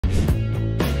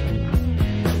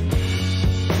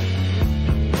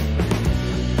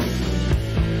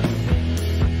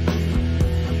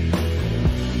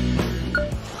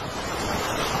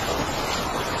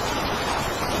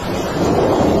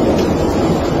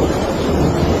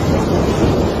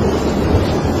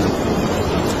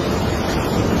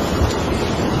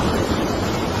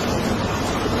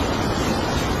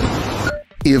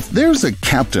If there's a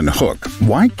Captain Hook,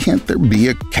 why can't there be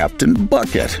a Captain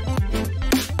Bucket?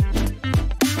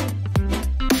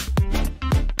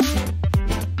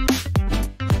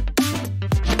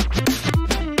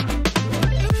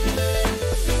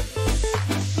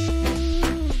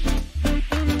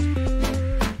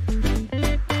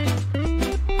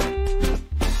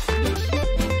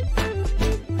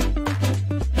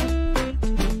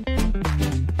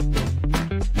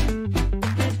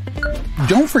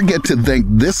 Don't forget to thank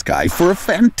this guy for a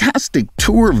fantastic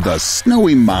tour of the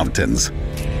snowy mountains.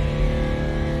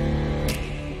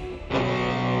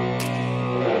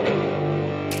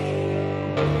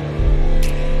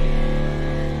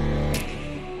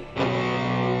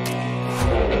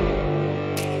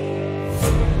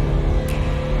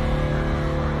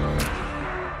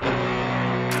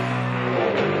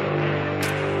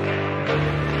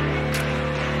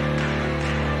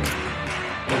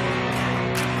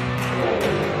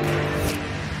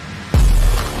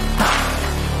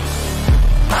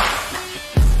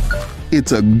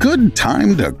 It's a good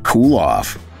time to cool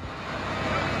off.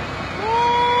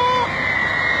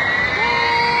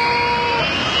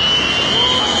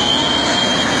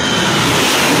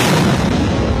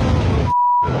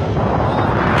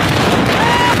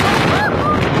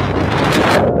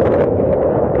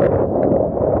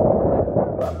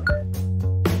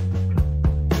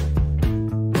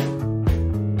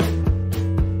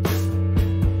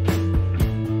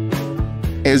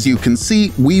 As you can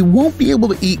see, we won't be able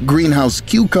to eat greenhouse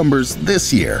cucumbers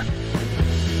this year.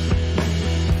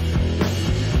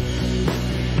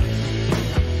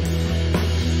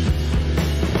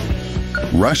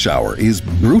 Rush hour is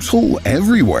brutal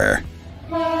everywhere.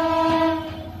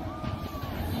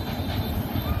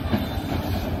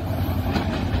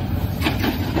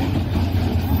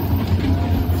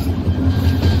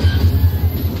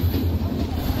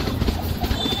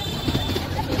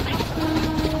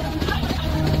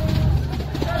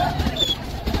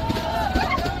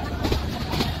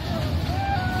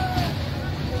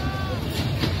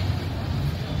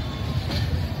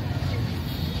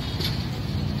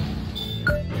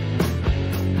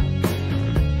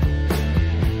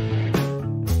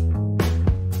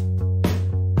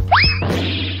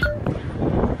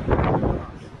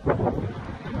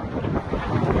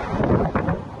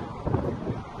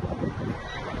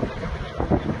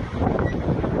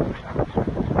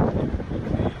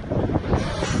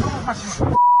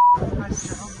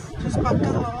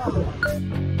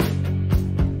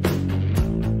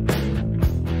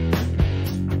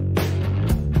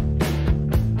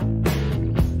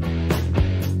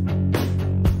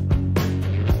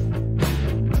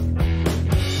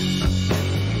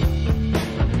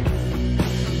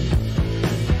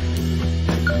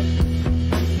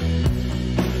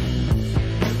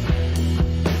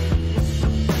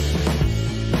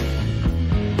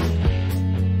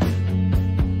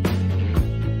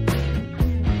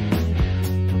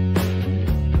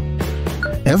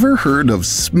 Ever heard of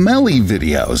smelly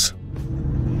videos?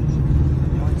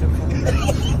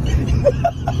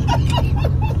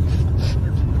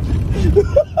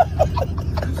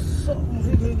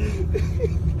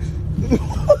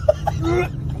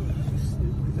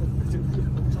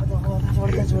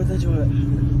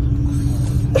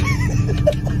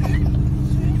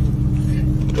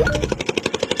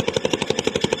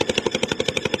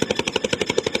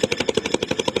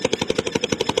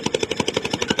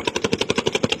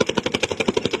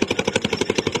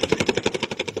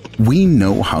 We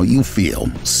know how you feel,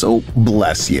 so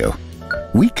bless you.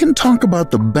 We can talk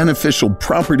about the beneficial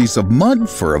properties of mud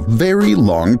for a very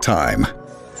long time.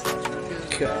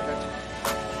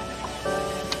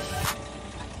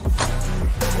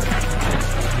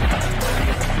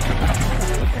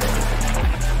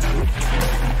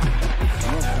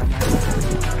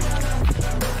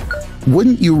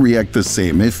 Wouldn't you react the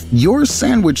same if your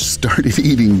sandwich started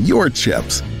eating your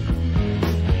chips?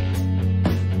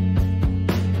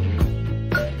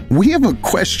 We have a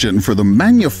question for the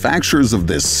manufacturers of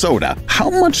this soda. How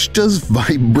much does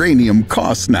vibranium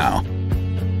cost now?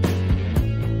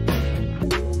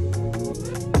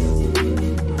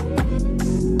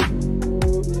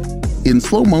 In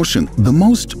slow motion, the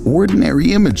most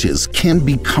ordinary images can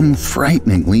become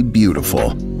frighteningly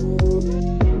beautiful.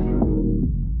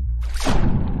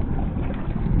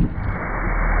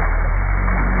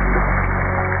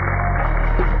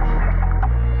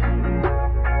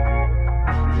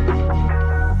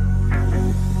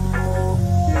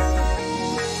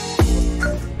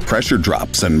 Pressure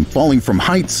drops and falling from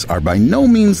heights are by no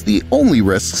means the only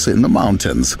risks in the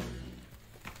mountains.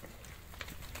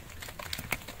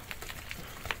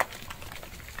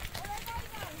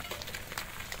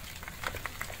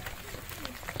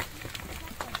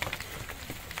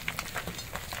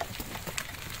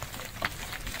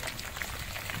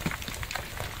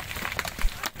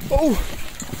 Oh!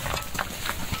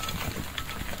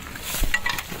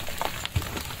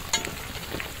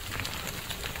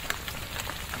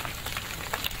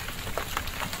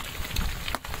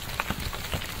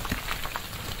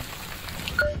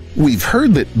 We've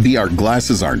heard that VR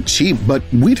glasses aren't cheap, but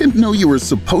we didn't know you were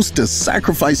supposed to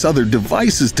sacrifice other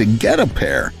devices to get a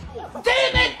pair.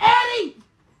 Damn it, Eddie!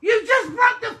 You just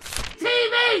broke the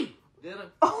TV!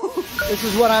 This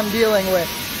is what I'm dealing with.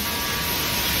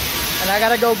 And I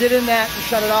gotta go get in that and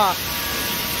shut it off.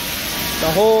 The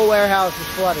whole warehouse is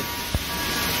flooded.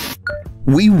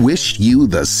 We wish you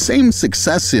the same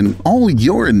success in all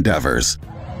your endeavors.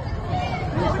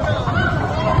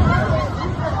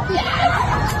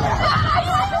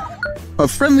 A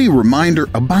friendly reminder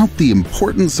about the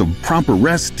importance of proper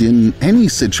rest in any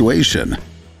situation.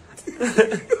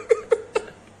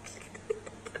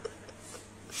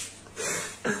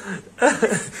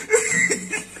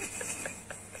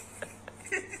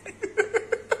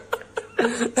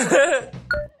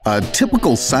 A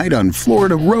typical sight on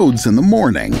Florida roads in the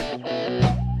morning.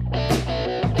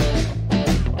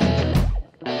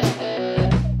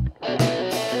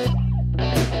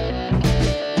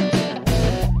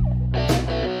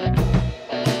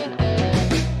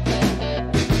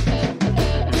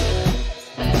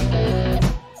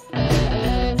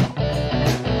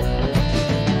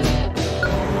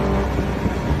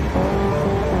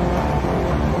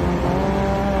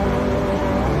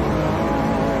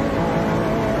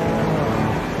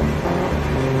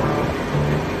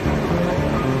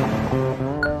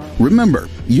 Remember,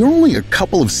 you're only a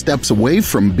couple of steps away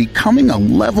from becoming a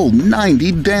level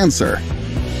 90 dancer.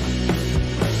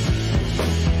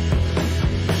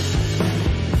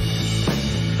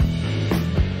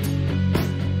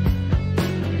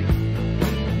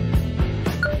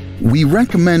 We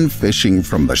recommend fishing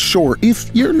from the shore if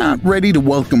you're not ready to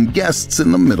welcome guests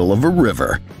in the middle of a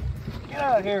river. Get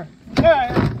out of here. Get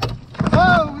out of here.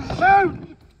 Oh,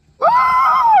 shoot! Woo!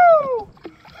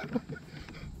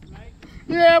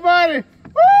 Yeah, buddy!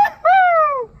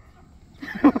 Woo-hoo!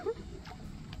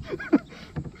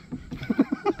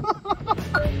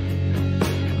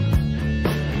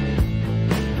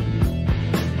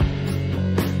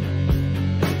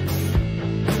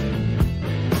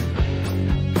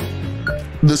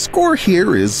 The score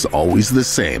here is always the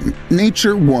same.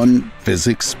 Nature 1,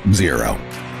 Physics 0.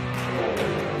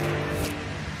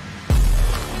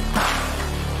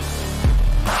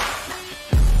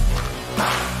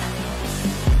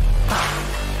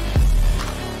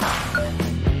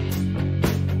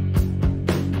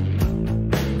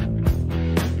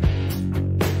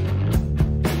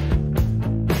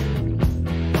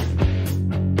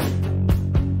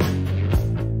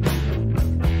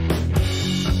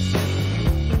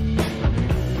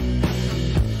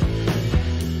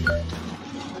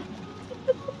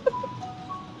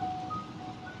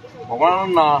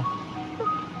 Bueno,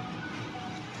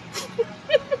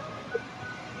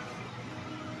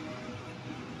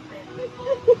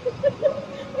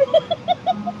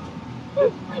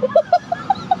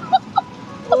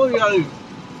 Ôi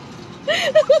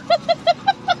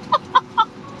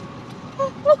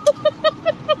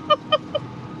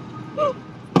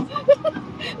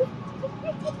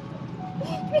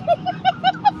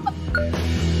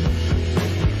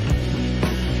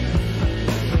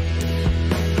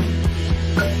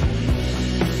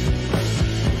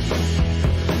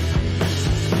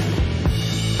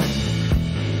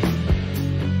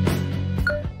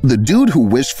The dude who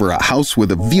wished for a house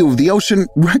with a view of the ocean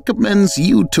recommends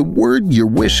you to word your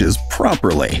wishes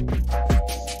properly.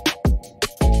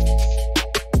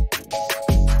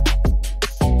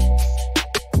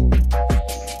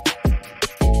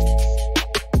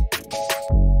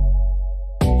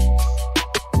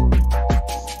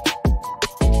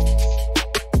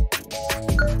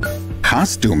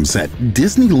 Costumes at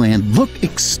Disneyland look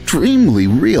extremely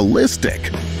realistic.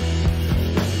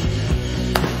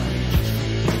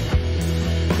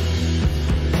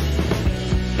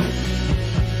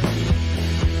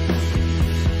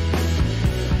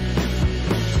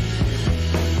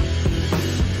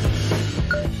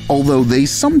 Although they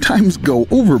sometimes go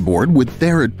overboard with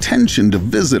their attention to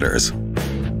visitors.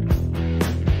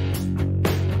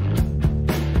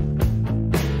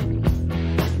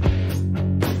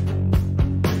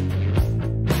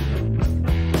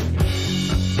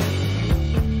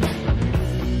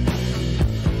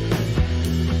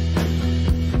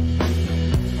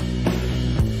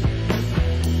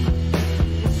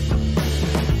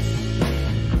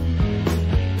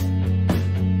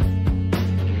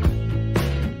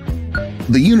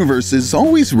 The universe is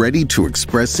always ready to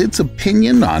express its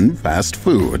opinion on fast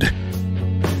food.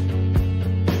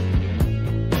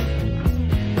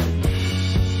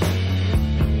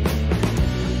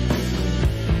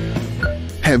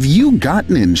 Have you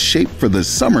gotten in shape for the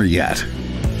summer yet?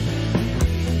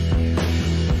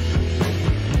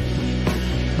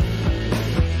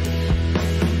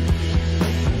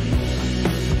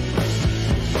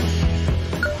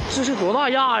这是多大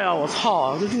压呀！我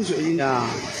操，这进水今天，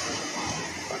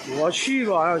我去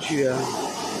吧，要去，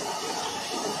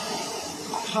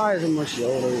太他妈邪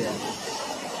乎了也。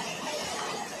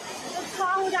这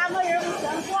窗户家那人不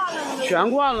全灌了吗？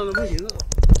全灌了，那不行了。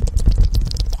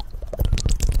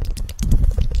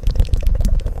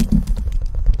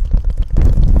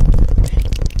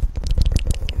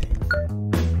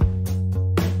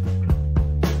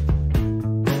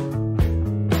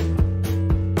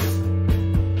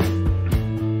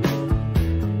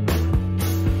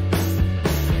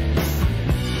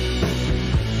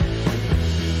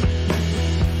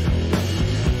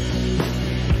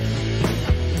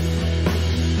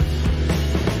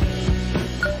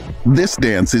This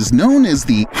dance is known as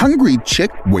the hungry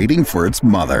chick waiting for its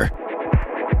mother.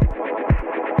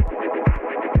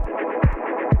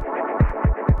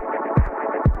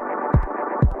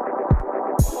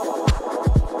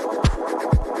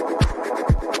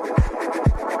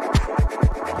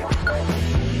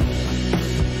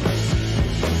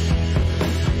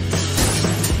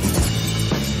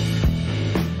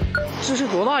这是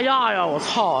多大压呀！我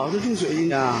操，这进水今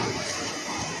天，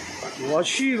我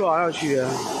去吧，要去。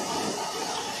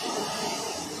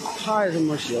太他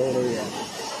妈邪乎了也！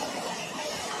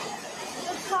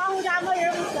这窗户家那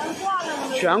人不全灌了吗？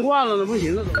全灌了，那不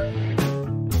行了都。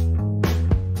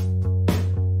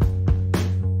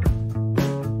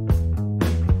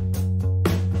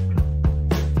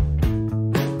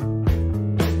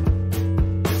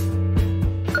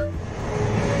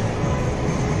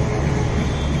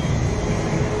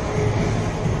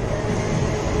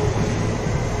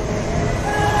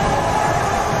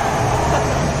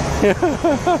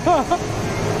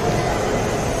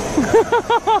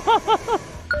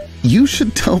You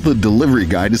should tell the delivery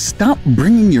guy to stop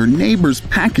bringing your neighbor's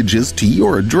packages to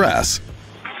your address.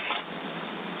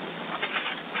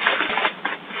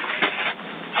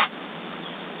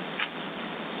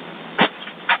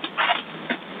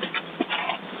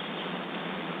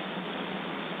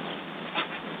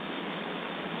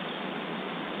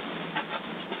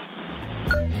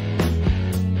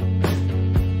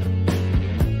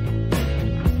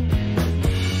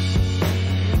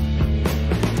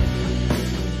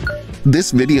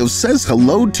 This video says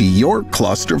hello to your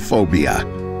claustrophobia.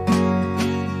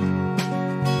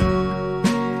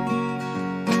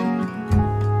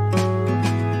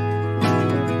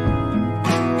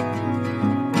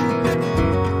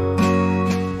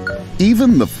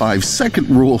 Even the 5-second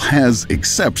rule has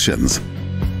exceptions.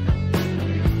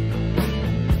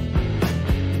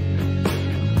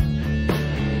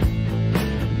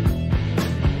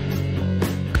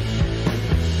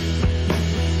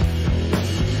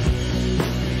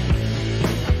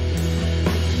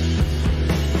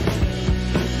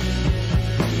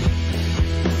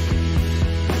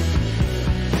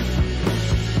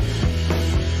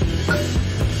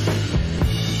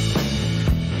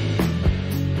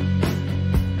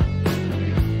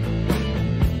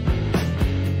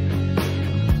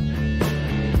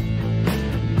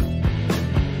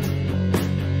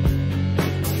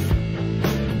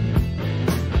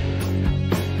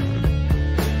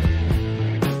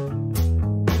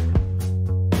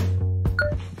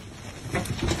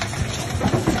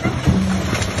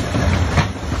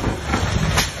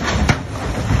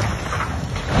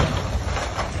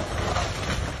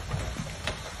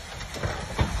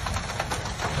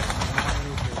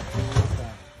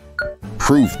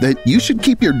 Proof that you should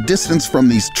keep your distance from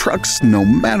these trucks no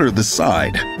matter the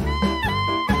side.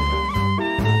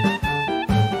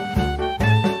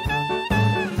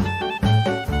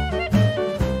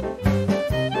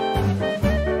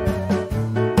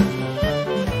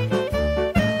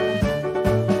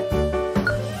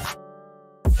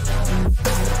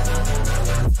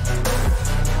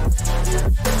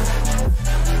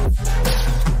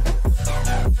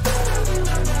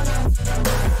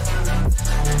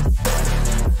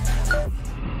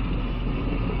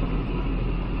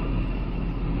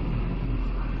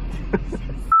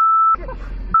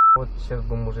 Вот сейчас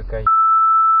бы мужика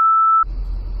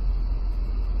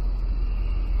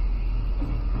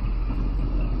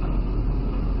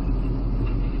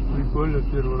прикольно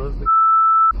первый раз.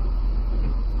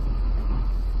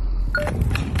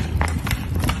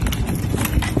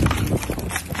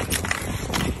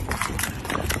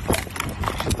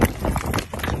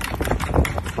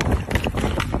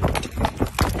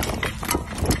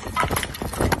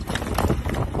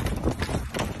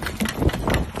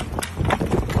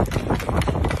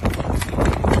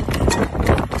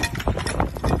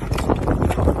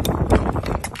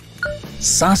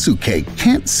 Sasuke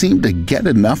can't seem to get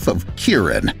enough of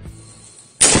Kirin.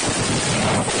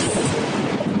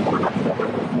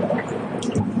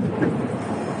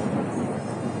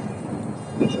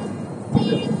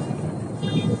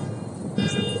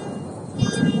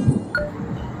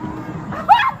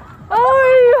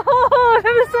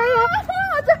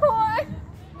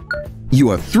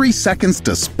 You have 3 seconds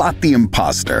to spot the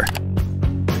imposter.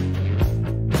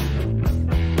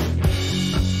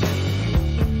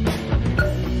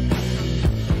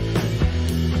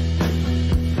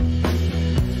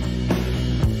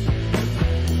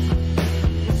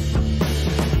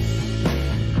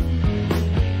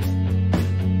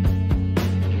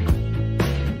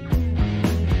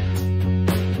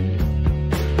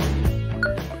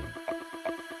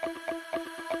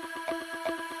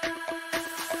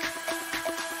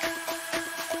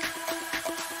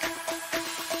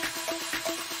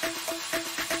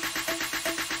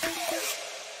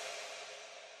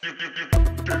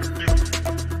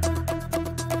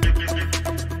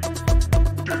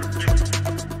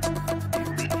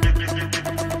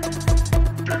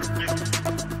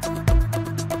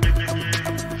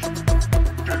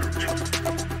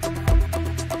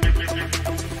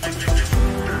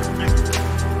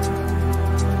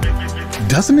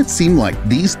 Doesn't it seem like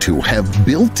these two have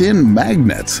built-in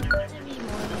magnets?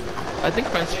 I think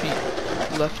Brent's feet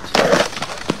left.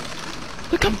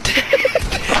 Look, I'm dead.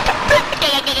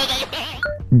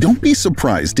 Don't be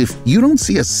surprised if you don't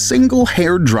see a single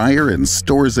hair dryer in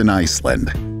stores in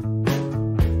Iceland.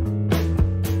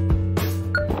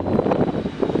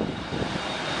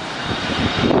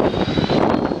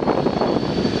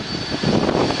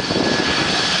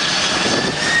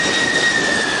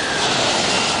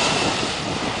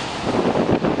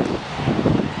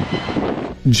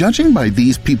 Judging by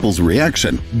these people's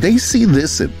reaction, they see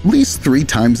this at least 3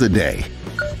 times a day.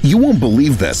 You won't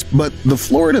believe this, but the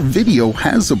Florida video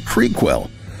has a prequel.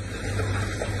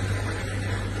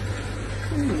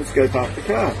 Let's go park the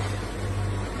car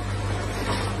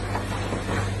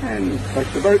and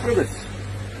take the boat with us.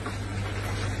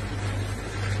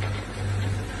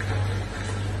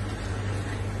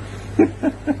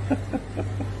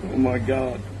 Oh my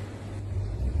God.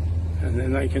 And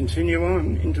then they continue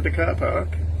on into the car park.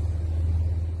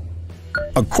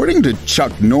 According to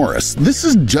Chuck Norris, this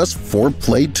is just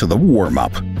foreplay to the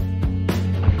warm-up.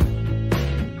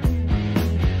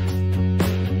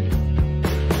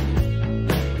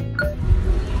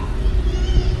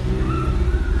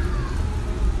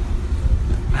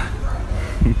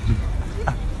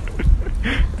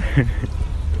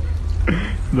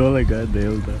 No legal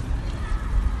deuda.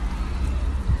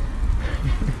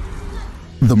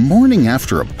 The morning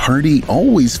after a party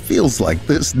always feels like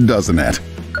this, doesn't it?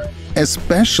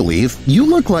 Especially if you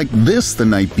look like this the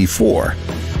night before.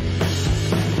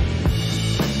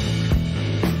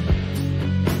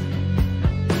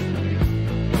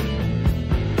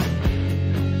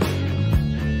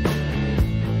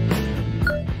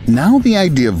 Now the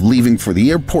idea of leaving for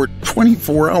the airport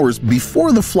 24 hours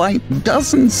before the flight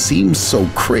doesn't seem so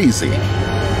crazy.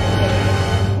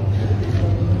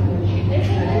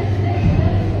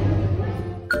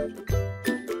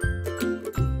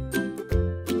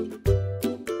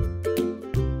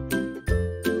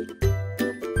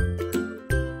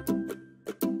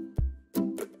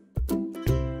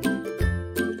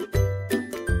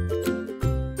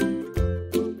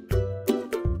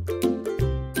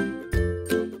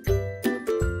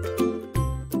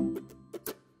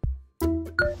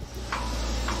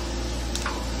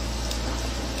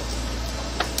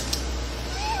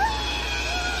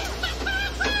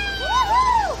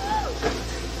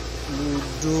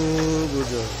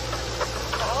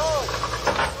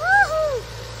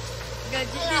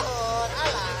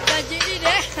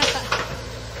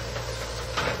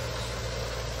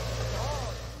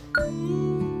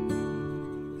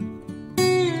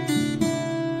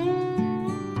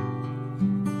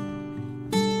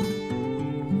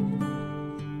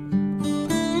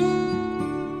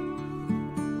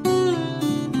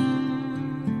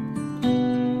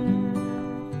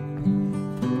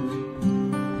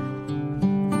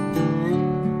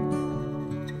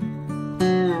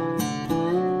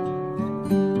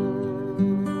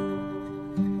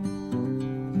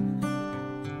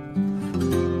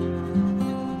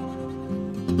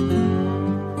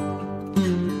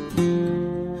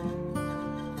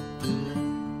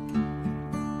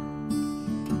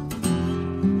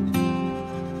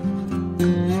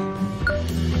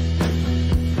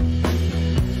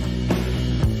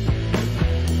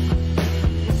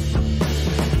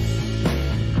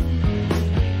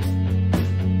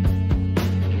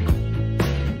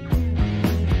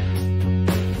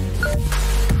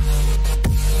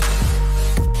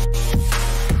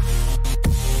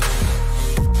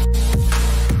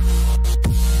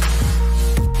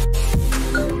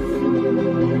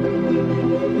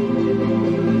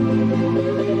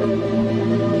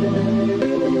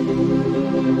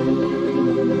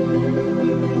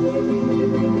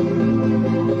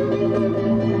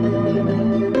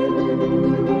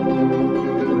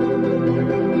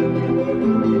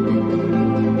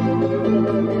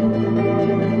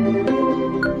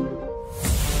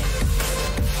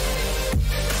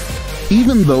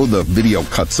 Even though the video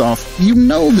cuts off, you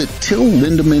know that Till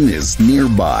Lindemann is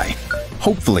nearby.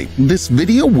 Hopefully, this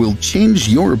video will change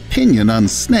your opinion on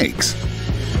snakes.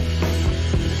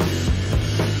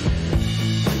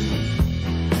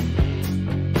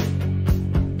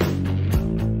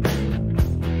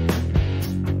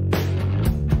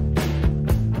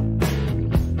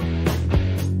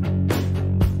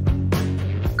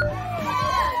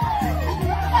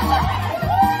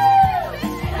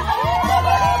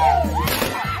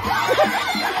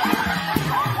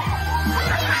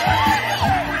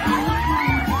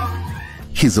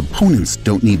 His opponents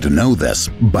don't need to know this,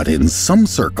 but in some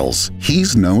circles,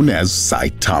 he's known as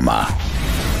Saitama.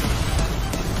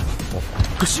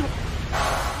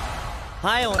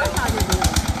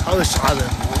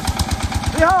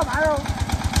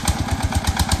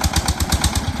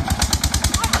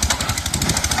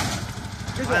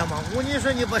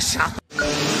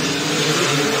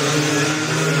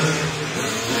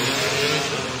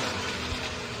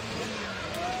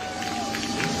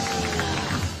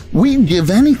 We'd give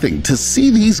anything to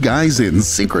see these guys in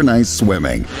synchronized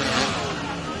swimming.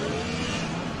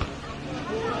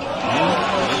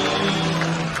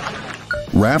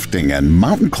 Rafting and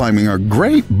mountain climbing are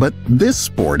great, but this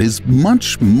sport is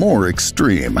much more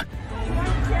extreme.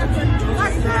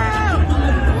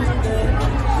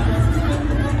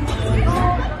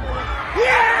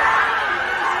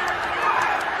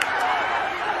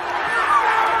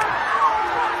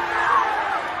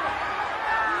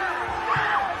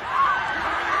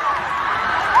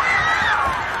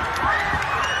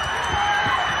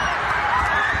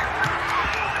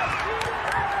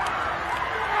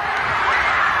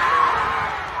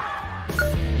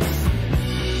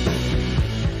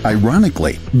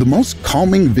 Ironically, the most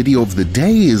calming video of the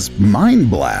day is Mind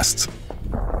Blasts.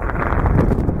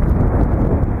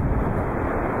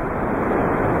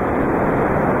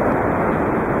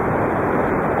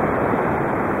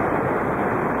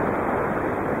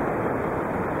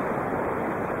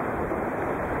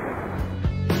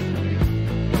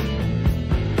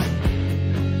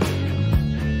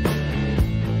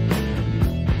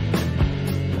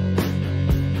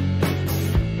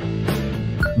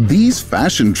 These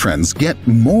fashion trends get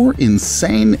more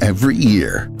insane every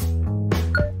year.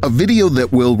 A video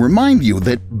that will remind you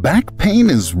that back pain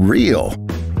is real.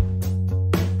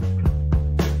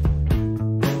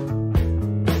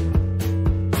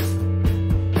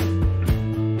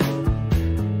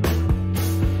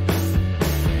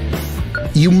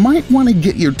 You might want to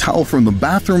get your towel from the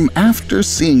bathroom after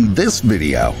seeing this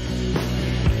video.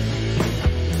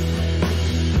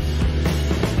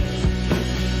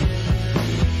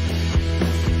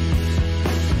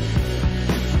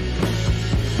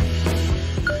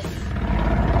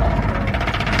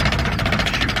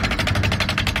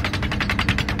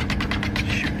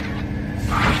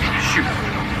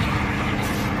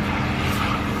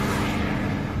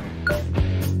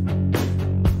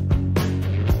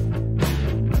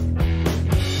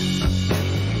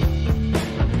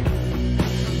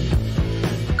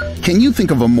 Can you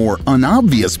think of a more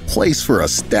unobvious place for a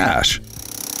stash?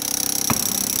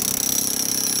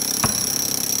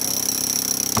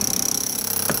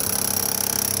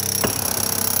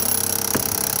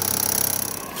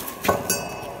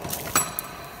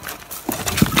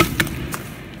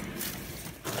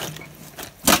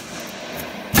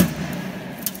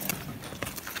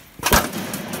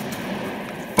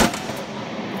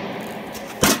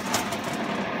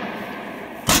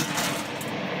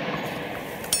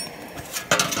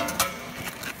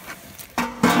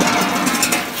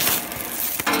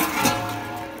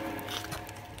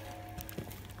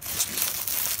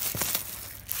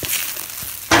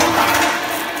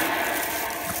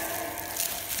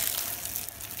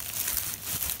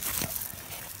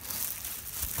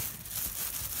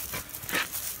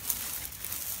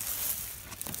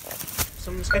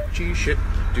 Some sketchy shit,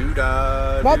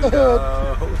 doo-dah,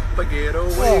 doo-dah, hope I get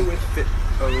away with it,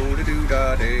 oh,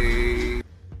 doo-dah day.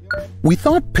 We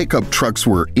thought pickup trucks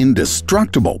were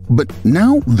indestructible, but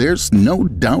now there's no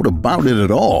doubt about it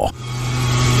at all.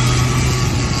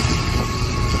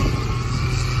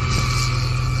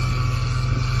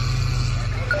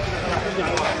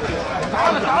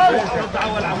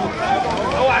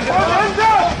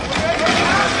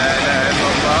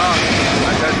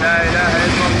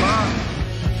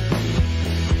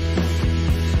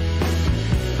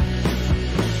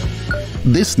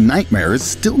 This nightmare is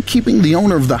still keeping the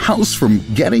owner of the house from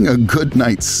getting a good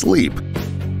night's sleep.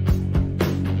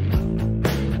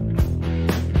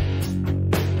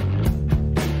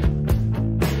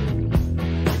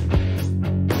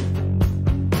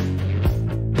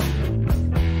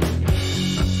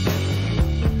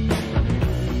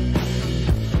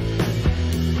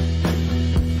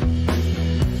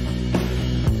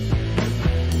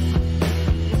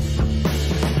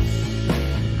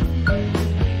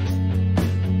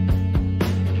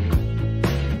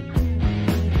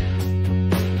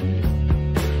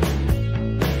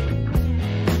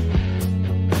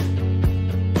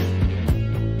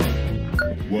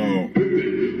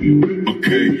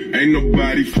 ain't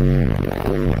nobody.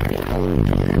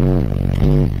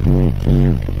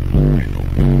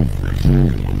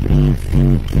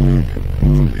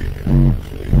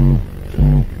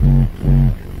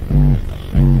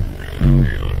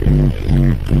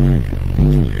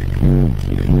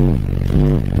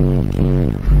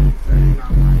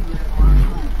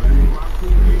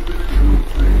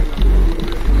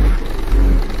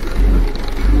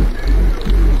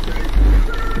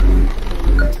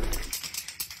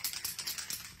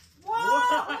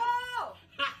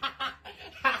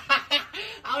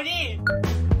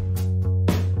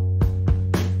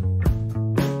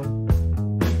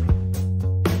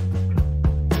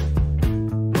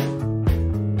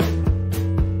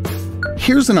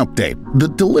 Here's an update. The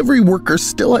delivery worker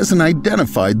still hasn't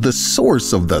identified the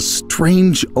source of the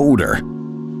strange odor.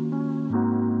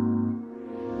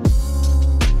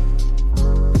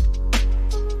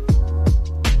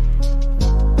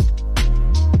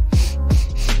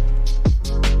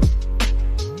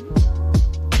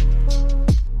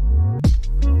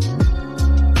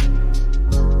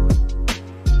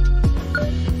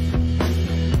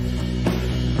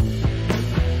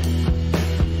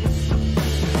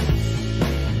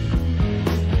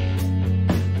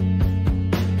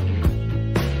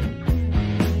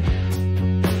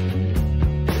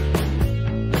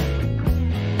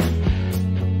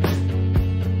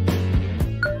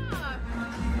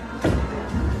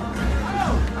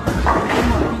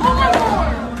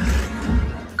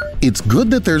 It's good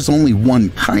that there's only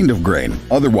one kind of grain,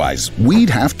 otherwise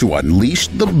we'd have to unleash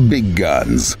the big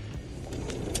guns.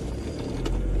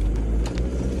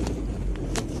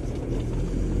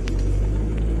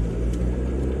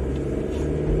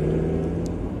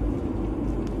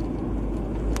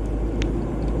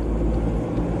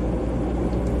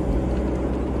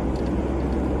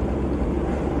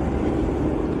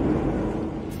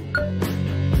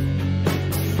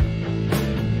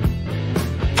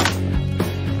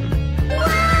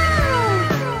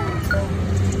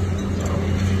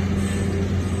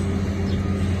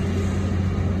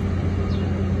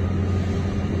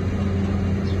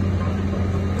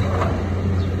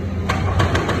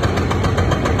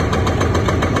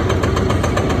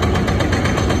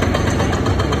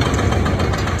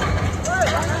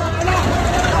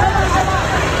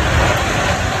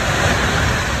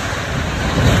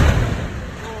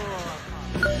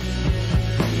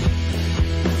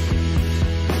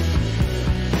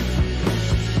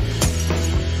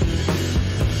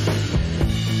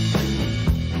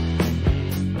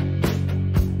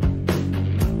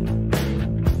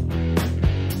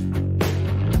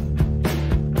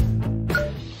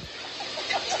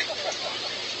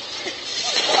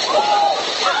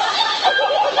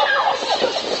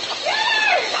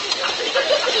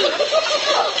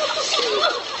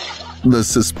 The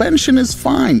suspension is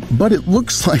fine, but it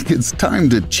looks like it's time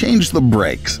to change the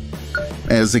brakes.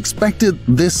 As expected,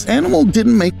 this animal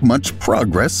didn't make much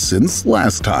progress since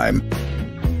last time.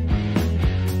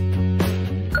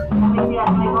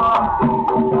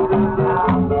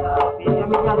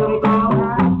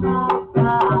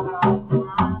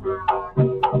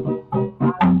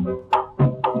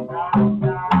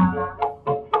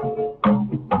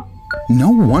 No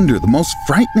wonder the most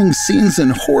frightening scenes in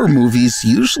horror movies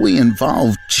usually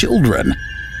involve children.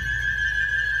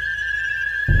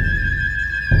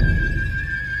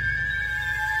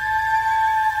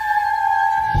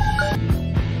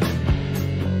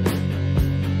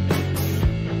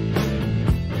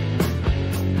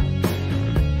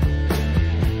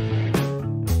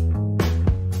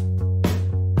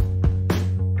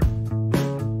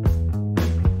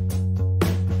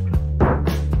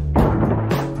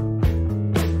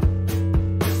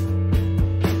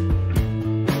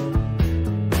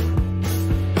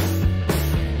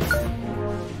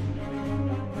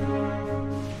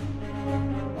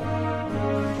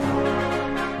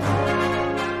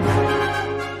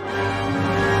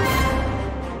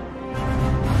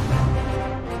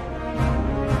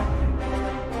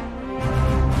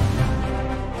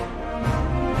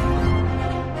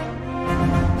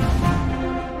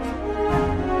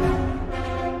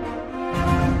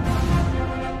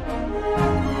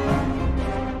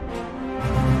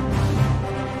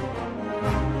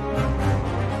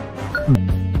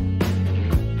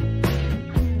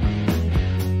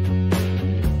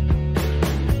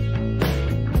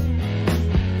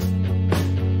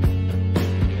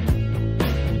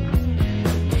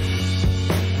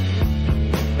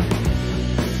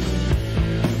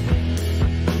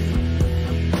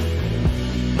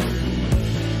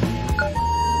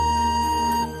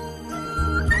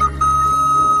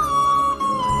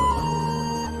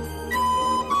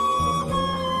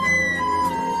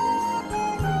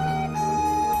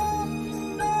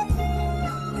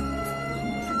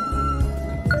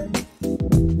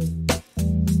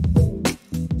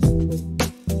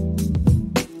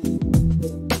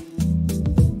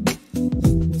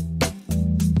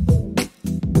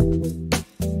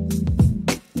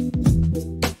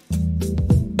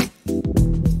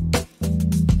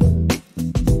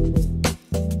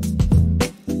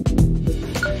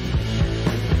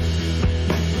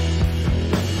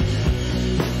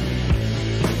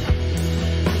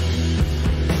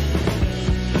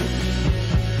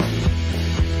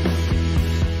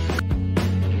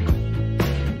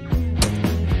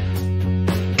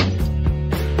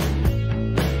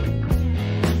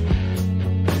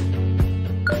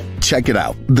 check it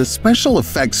out. The special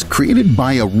effects created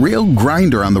by a rail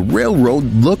grinder on the railroad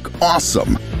look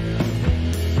awesome.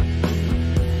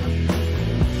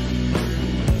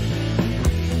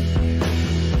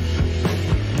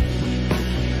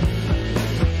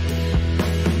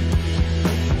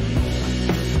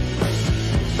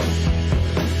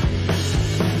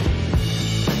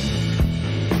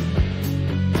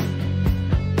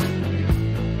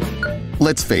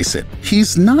 Let's face it,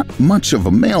 he's not much of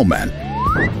a mailman,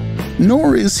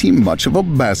 nor is he much of a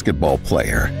basketball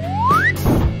player.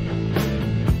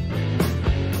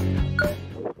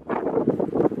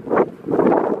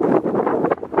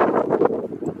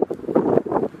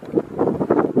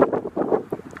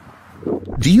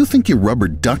 Do you think your rubber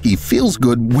ducky feels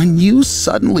good when you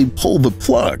suddenly pull the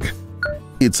plug?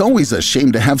 It's always a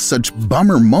shame to have such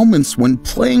bummer moments when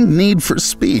playing Need for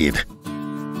Speed.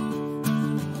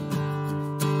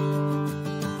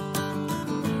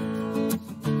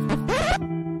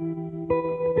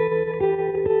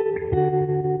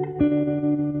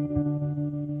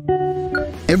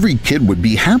 Every kid would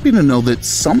be happy to know that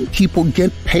some people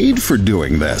get paid for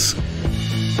doing this.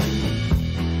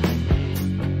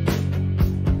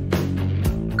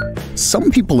 Some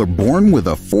people are born with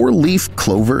a 4-leaf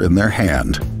clover in their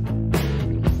hand.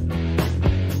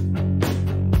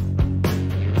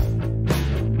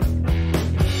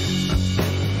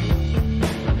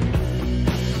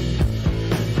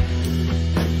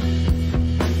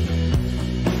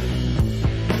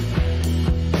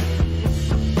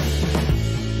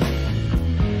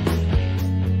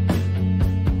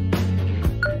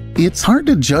 It's hard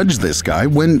to judge this guy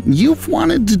when you've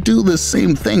wanted to do the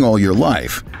same thing all your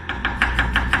life.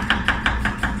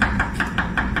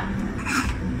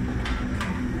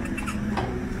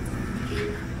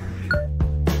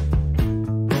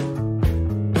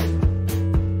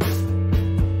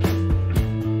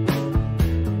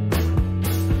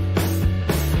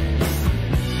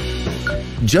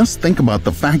 Just think about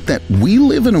the fact that we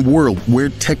live in a world where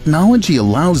technology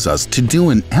allows us to do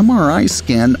an MRI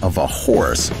scan of a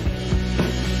horse.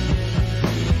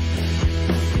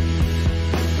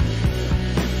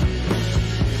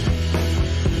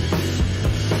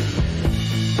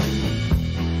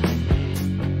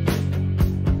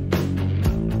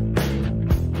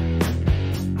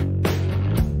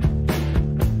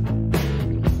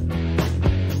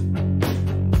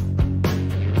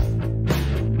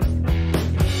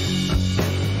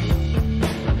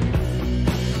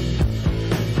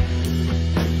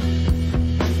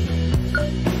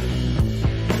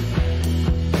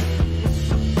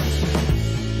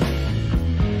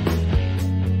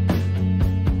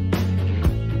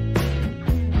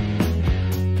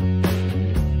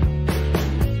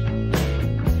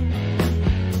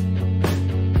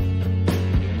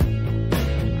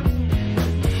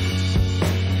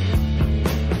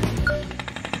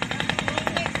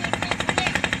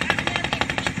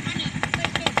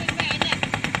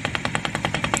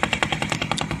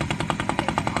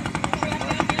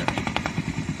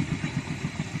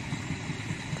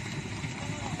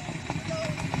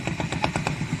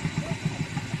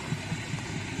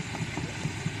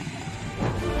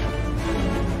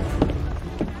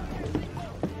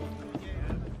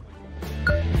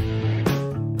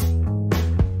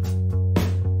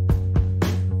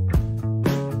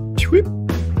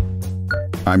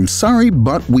 I'm sorry,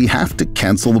 but we have to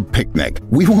cancel the picnic.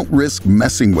 We won't risk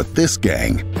messing with this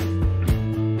gang.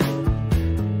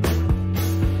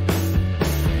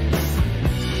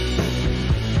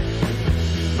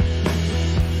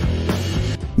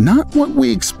 Not what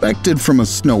we expected from a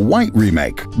Snow White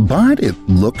remake, but it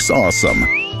looks awesome.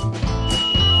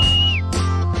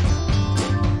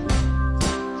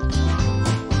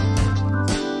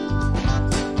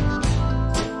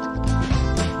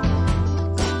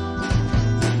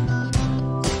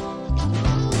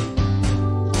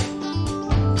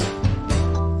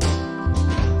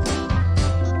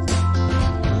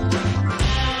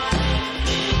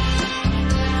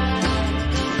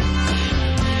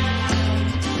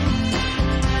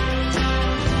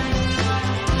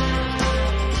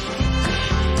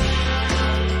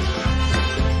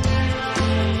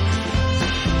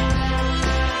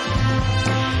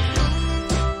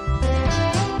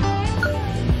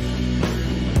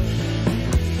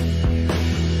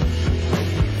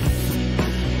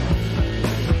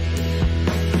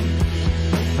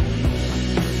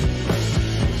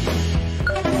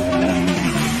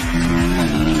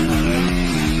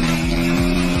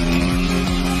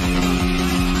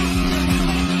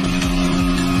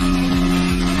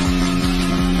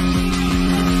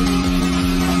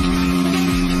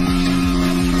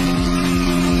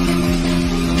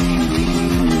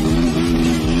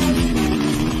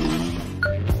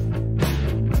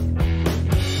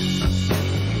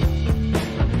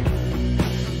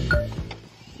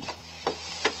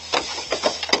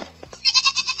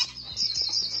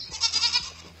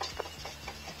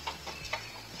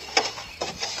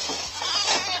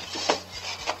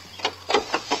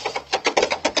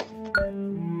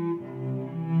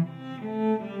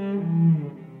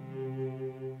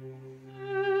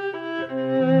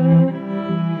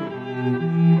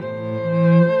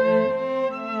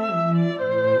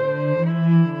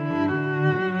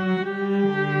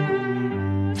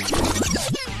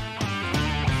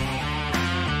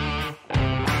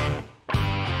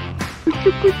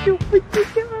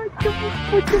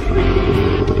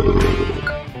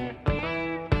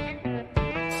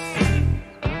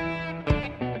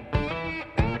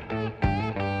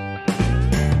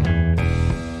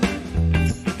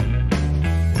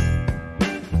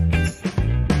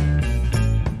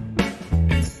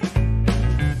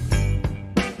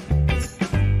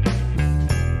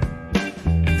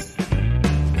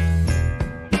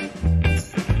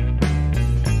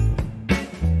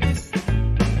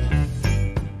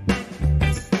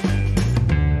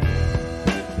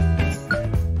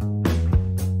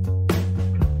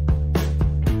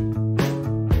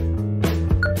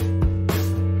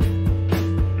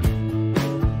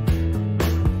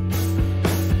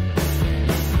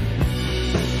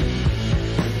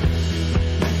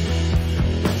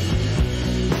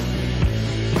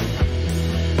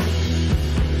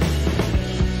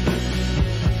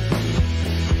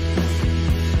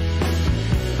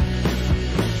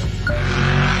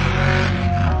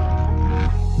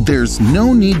 There's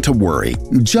no need to worry.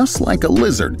 Just like a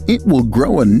lizard, it will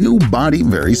grow a new body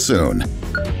very soon.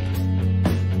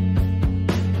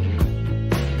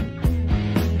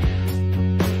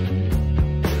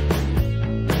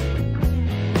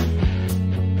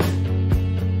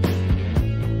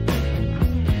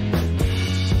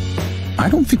 I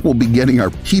don't think we'll be getting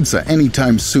our pizza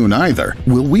anytime soon either.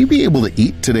 Will we be able to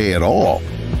eat today at all?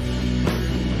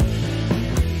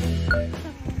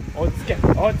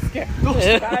 어떻게?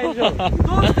 가야죠.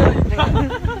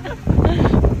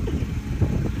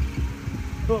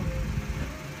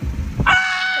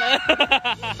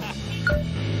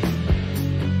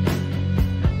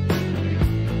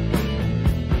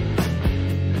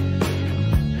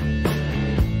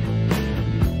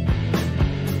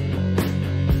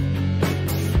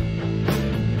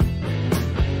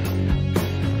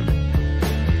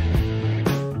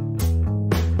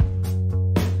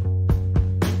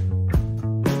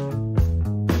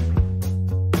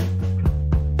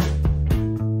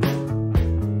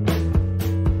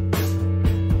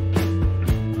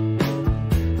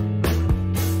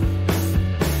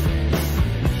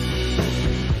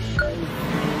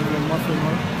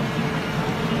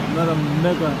 Another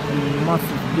mega and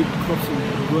massive big crossing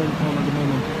going on at the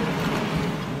moment.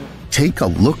 Take a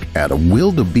look at a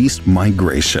wildebeest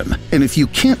migration. And if you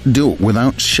can't do it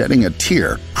without shedding a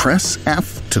tear, press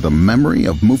F to the memory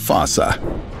of Mufasa.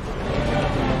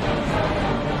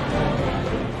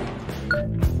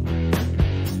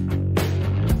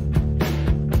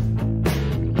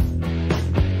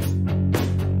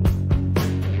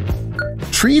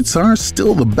 Treats are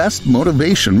still the best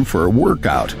motivation for a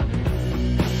workout.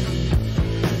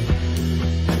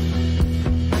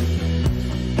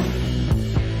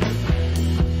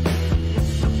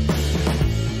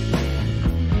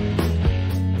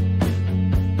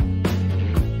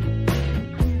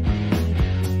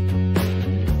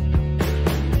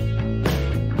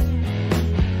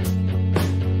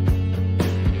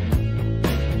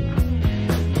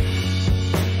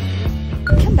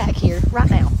 Come back here right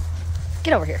now.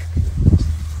 Get over here.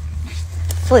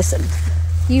 Listen,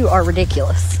 you are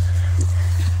ridiculous.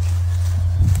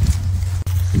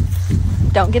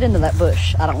 Don't get into that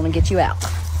bush. I don't want to get you out.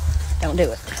 Don't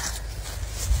do it.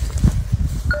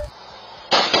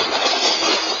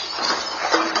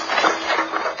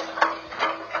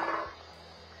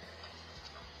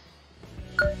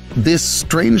 This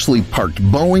strangely parked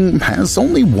Boeing has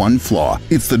only one flaw.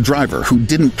 It's the driver who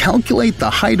didn't calculate the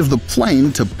height of the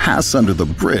plane to pass under the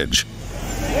bridge.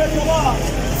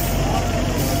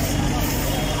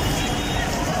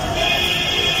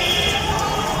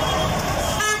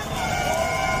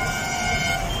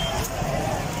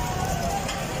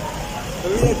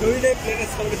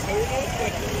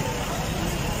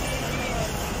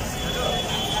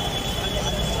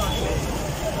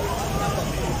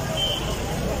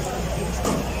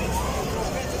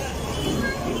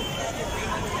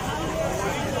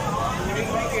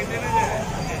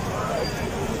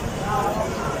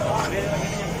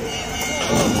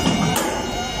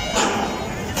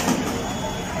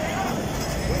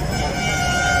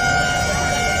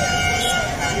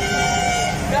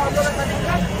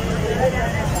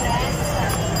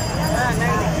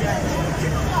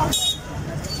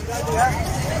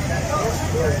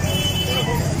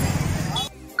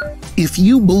 If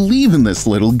you believe in this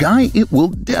little guy, it will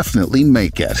definitely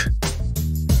make it.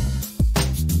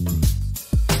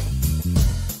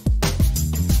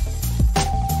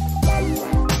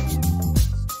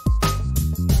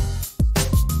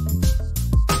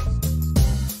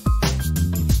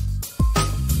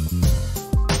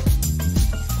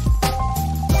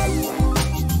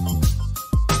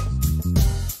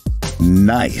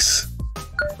 Nice.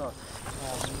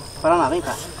 Para lá, vem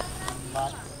cá.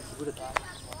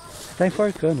 Tá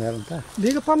enforcando ela, não tá?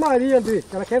 Liga pra Maria, André,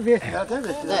 que ela quer ver. Ela quer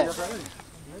ver.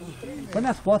 Põe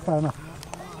nas costas, Ana.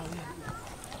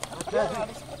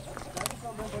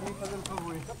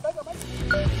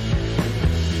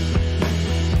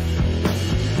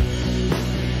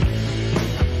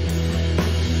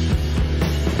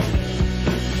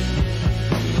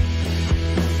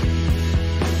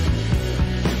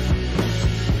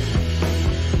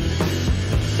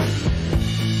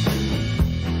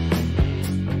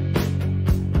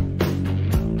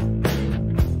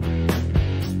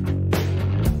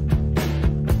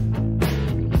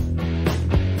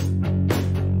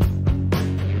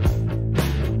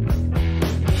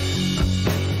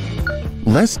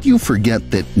 Lest you forget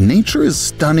that nature is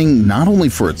stunning not only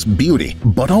for its beauty,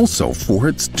 but also for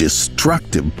its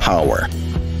destructive power.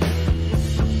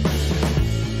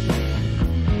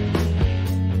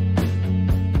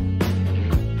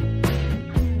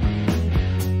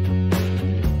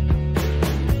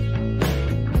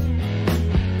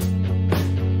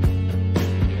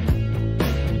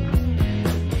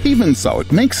 Even so,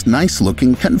 it makes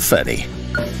nice-looking confetti.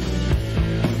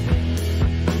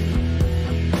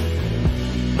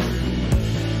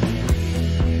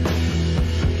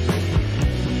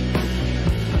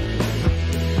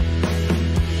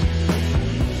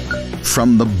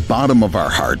 From the bottom of our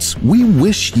hearts, we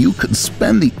wish you could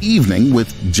spend the evening with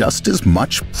just as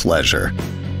much pleasure.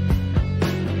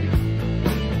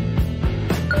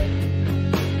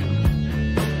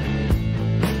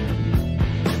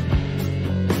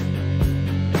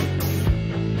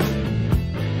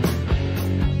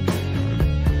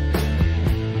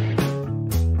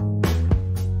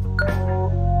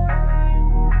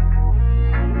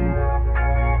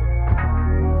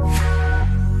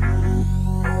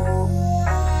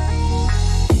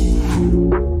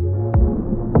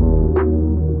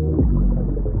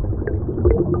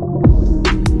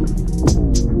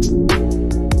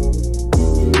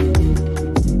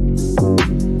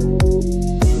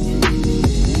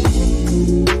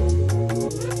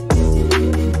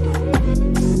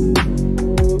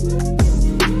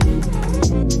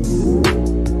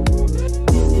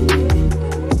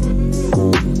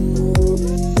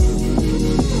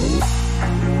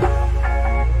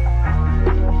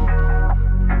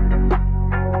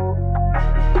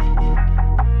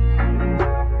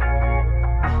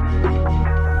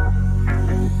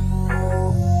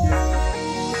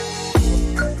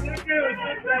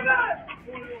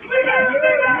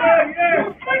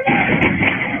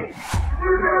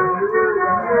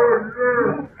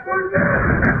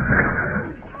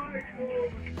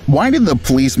 Why did the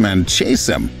policeman chase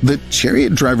him? The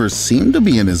chariot driver seemed to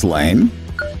be in his lane.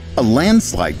 A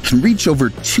landslide can reach over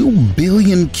 2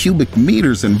 billion cubic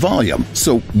meters in volume,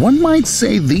 so one might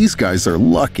say these guys are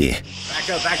lucky. Back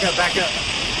up, back up, back up.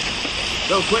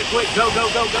 Go, quick, quick, go, go,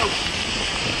 go, go.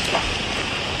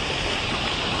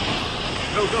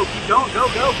 Go, go, keep going, go,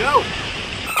 go, go.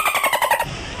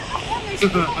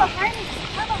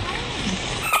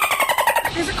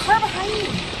 There's a car behind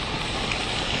me.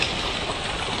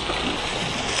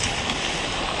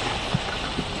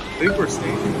 I think we're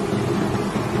staging.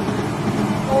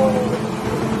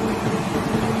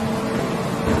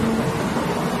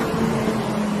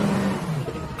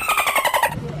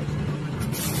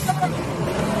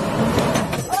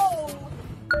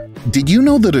 Did you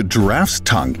know that a giraffe's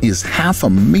tongue is half a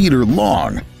meter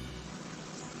long?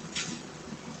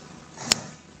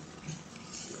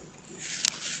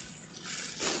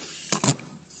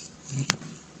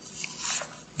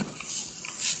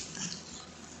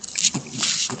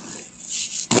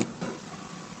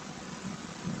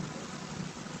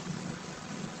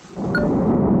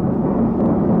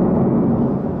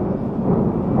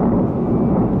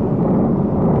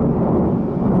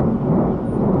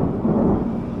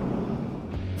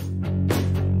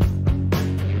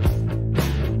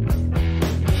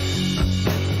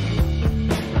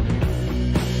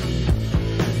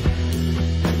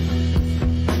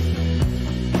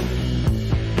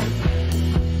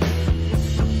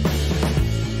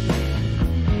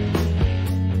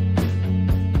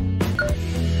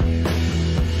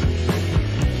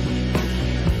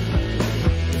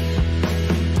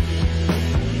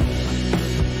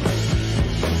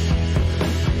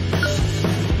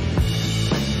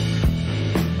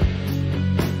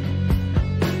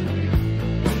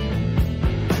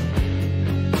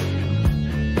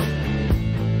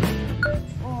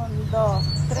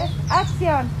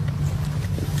 Acción.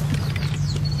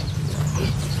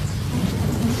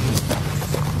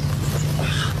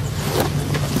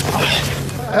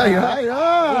 ¡Ay, ay,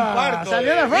 ay! Un parto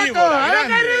 ¡Salió la de foto! víbora ¡A ver,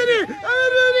 grande. Rudy! ¡A ver,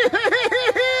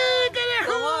 Rudy!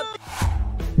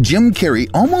 Jim Carrey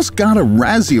almost got a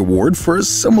Razzie Award for a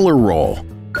similar role.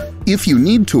 If you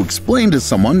need to explain to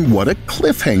someone what a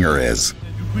cliffhanger is.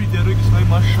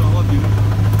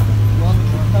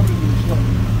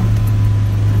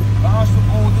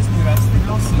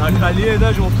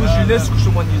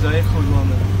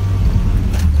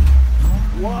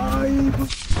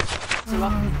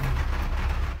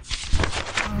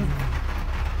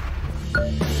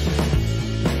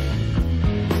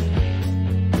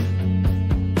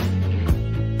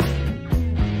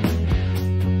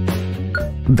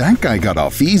 That guy got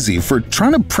off easy for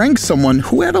trying to prank someone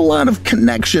who had a lot of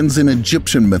connections in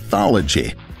Egyptian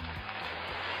mythology.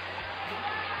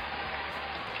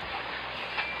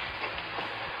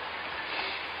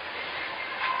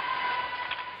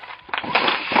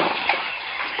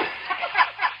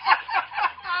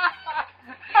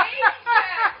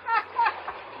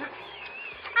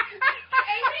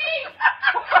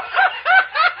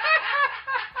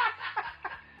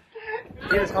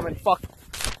 He is coming, fuck.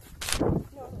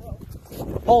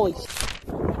 Holy sh**.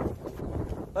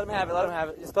 Let him have it, let him have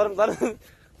it. Just let him.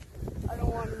 I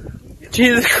don't want him.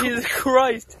 Jesus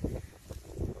Christ.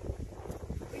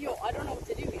 Yo, I don't know what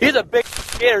to do. He's a big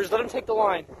gator, just let him take the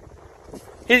line.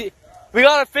 We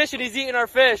got a fish and he's eating our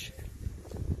fish.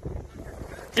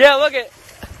 Yeah, look it.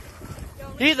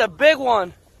 He's a big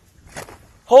one.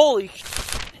 Holy sh**.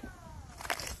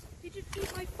 He just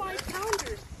ate my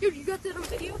 5-pounders. Dude, you got that on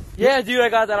video? Yeah, dude, I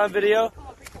got that on video. Come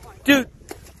on, break the line. Dude.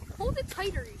 Hold it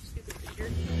tighter, you stupid cheater.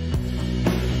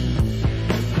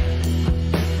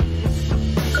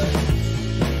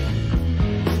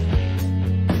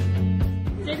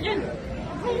 Say it again.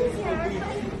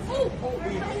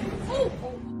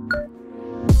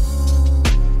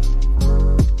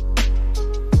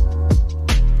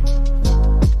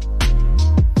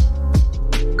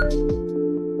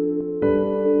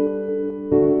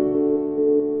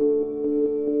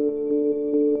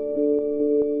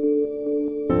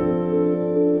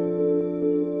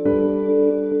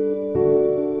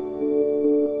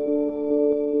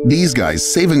 These guys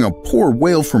saving a poor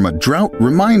whale from a drought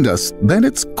remind us that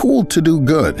it's cool to do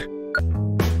good.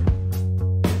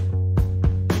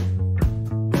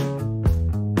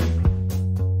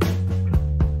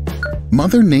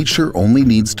 Mother Nature only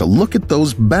needs to look at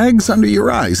those bags under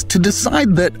your eyes to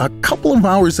decide that a couple of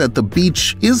hours at the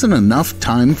beach isn't enough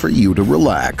time for you to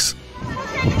relax.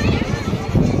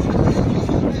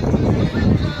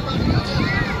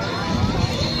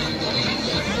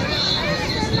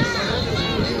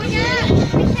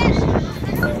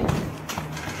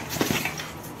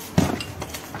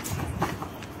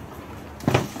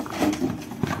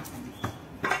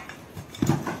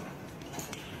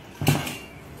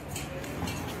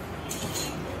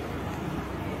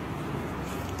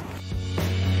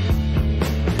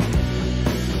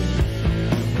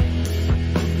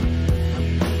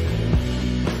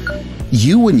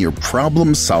 You and your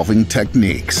problem-solving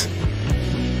techniques.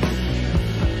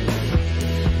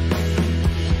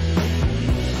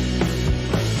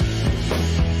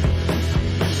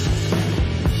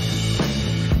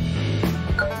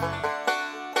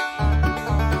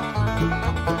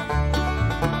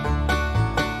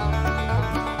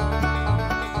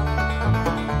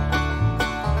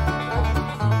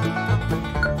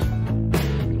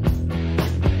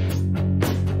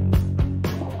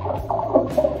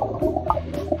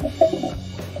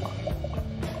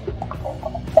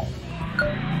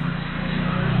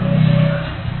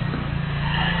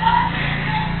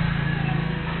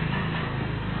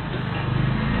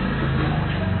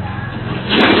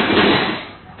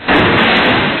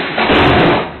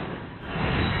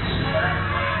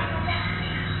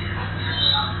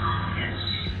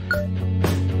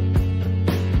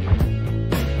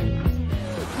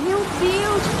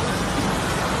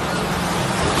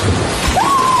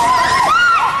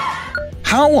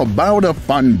 How about a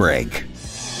fun break?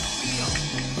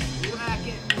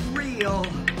 Racket reel.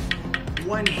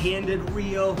 One-handed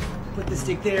reel. Put the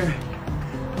stick there.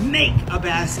 Make a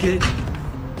basket.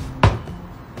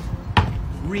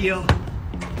 Reel.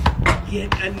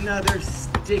 Get another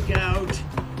stick out.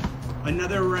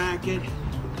 Another racket.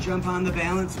 Jump on the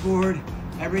balance board.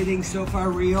 Everything so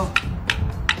far reel.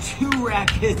 2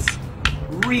 rackets.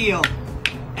 Reel.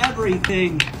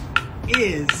 Everything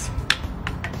is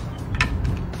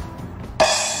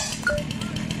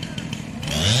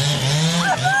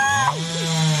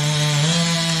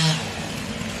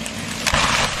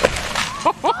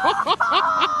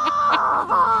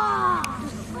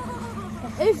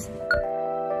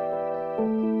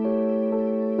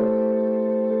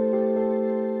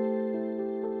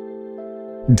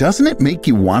Doesn't it make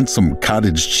you want some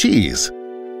cottage cheese?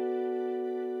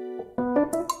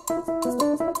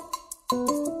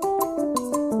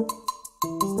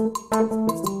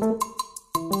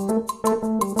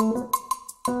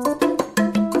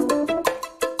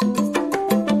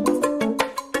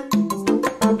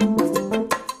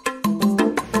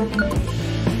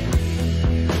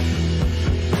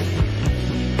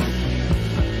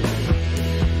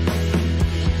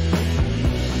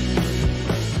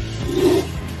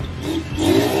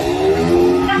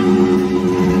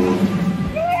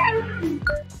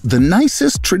 the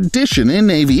nicest tradition in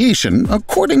aviation,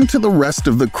 according to the rest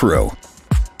of the crew.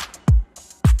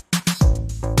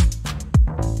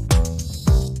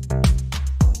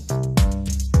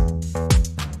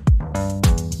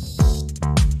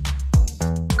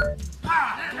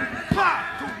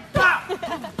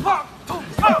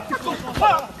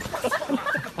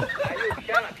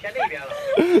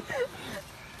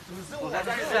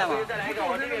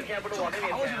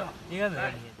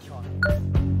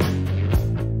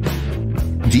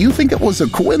 Do you think it was a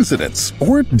coincidence,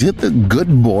 or did the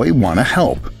good boy want to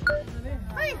help?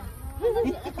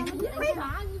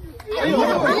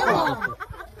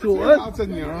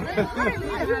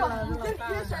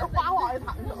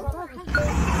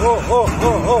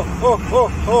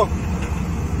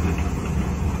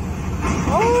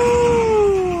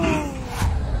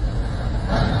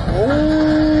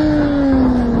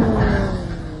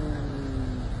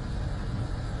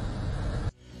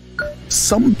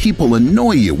 Some people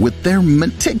annoy you with their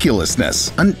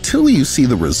meticulousness until you see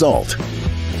the result.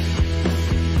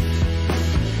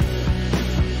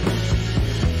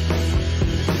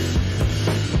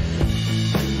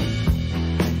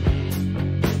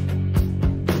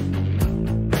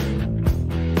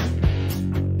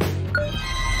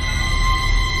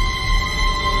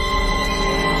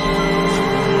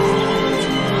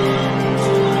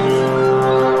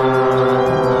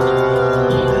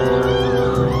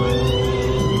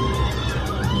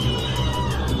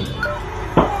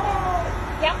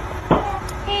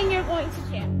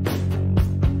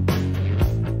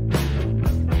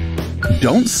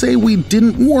 Don't say we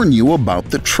didn't warn you about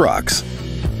the trucks.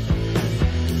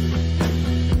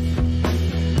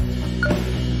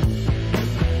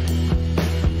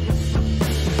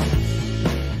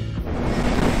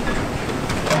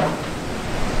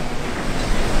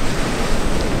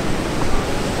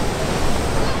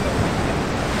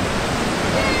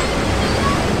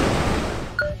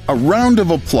 A round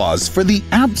of applause for the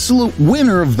absolute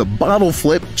winner of the Bottle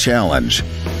Flip Challenge.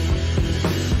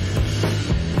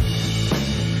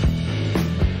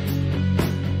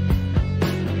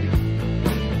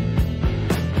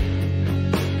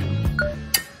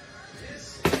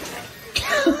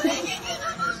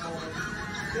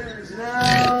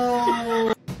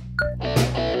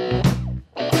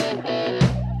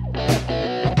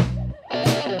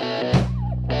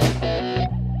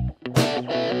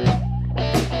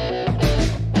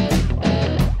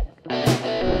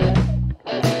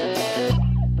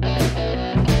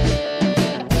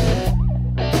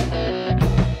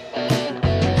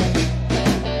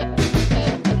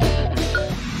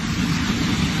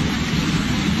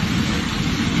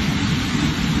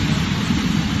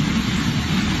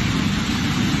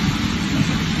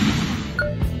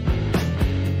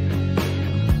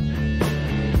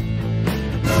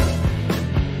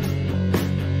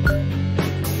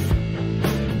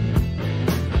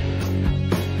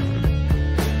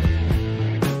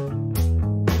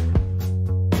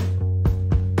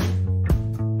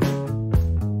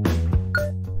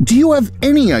 Do you have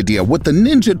any idea what the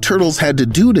Ninja Turtles had to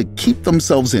do to keep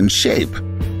themselves in shape?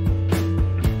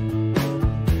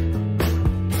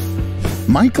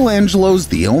 Michelangelo's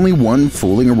the only one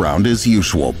fooling around as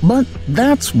usual, but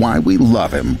that's why we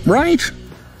love him, right?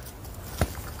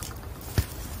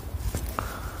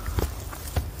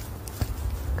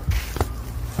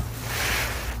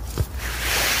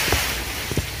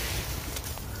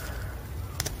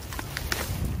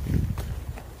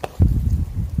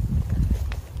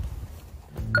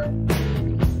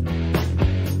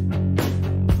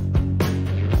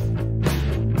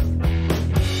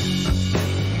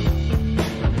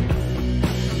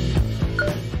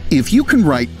 If you can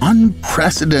write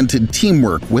unprecedented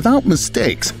teamwork without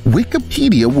mistakes,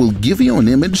 Wikipedia will give you an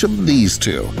image of these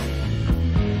two.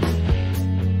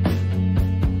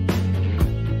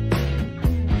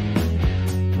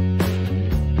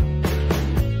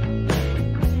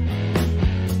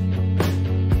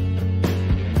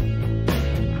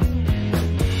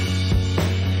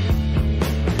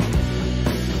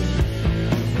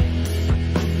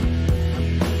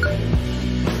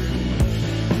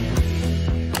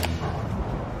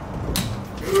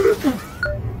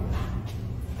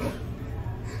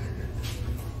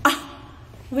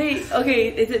 Wait, okay,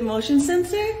 is it motion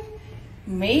sensor?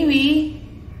 Maybe.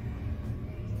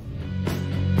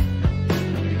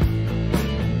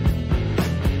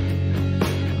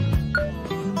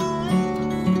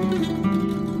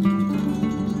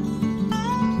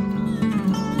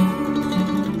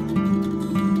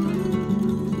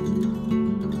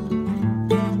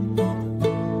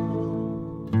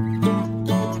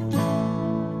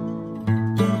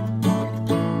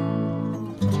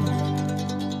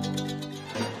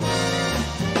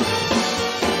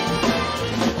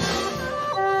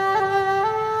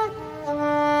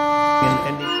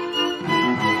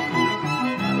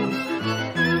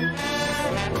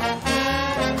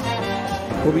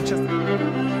 飛びちゃった。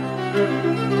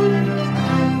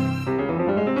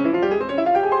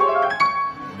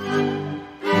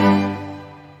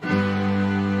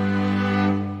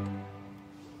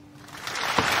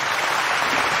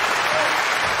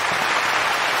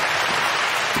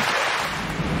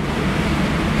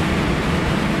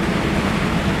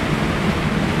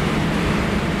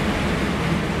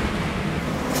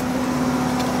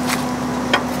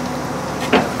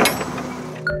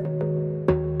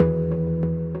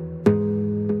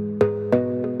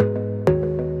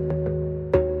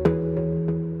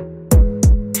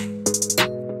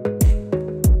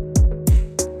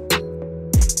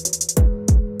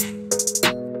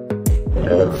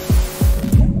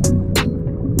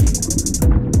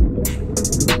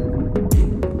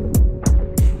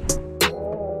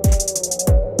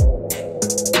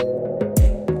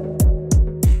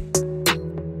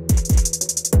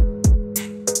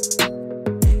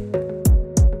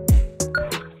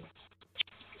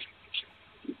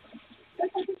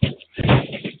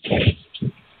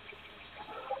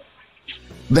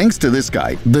Thanks to this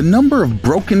guy, the number of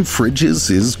broken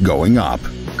fridges is going up.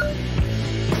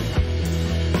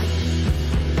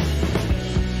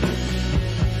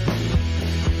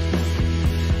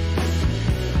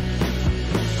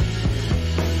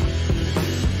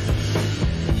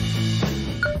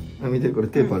 Ah, 見てこれ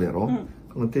テープあるやろ、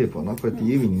このテープをなこうやって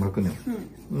指に巻くね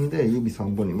ん、で指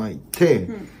3本に巻いて、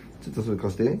ちょっとそれ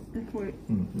貸して、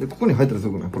でここに入ったらす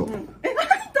ごくないほら、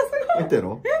入ったや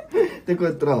ろ、でこう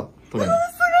やったら取れる。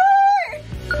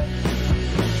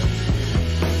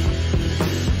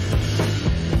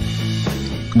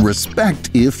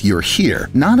Respect if you're here.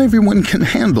 Not everyone can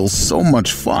handle so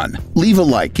much fun. Leave a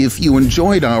like if you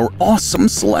enjoyed our awesome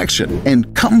selection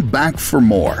and come back for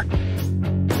more.